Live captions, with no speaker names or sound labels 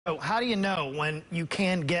So how do you know when you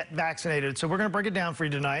can get vaccinated? So we're going to break it down for you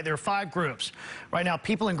tonight. There are 5 groups. Right now,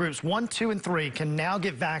 people in groups 1, 2, and 3 can now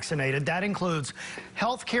get vaccinated. That includes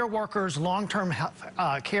healthcare workers, long-term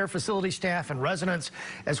care facility staff and residents,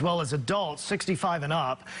 as well as adults 65 and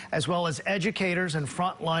up, as well as educators and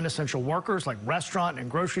frontline essential workers like restaurant and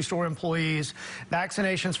grocery store employees.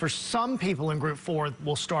 Vaccinations for some people in group 4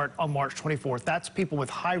 will start on March 24th. That's people with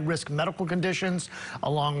high-risk medical conditions,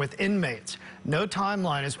 along with inmates. No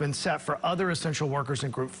timeline has been set for other essential workers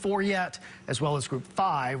in group 4 yet, as well as group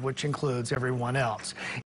 5, which includes everyone else.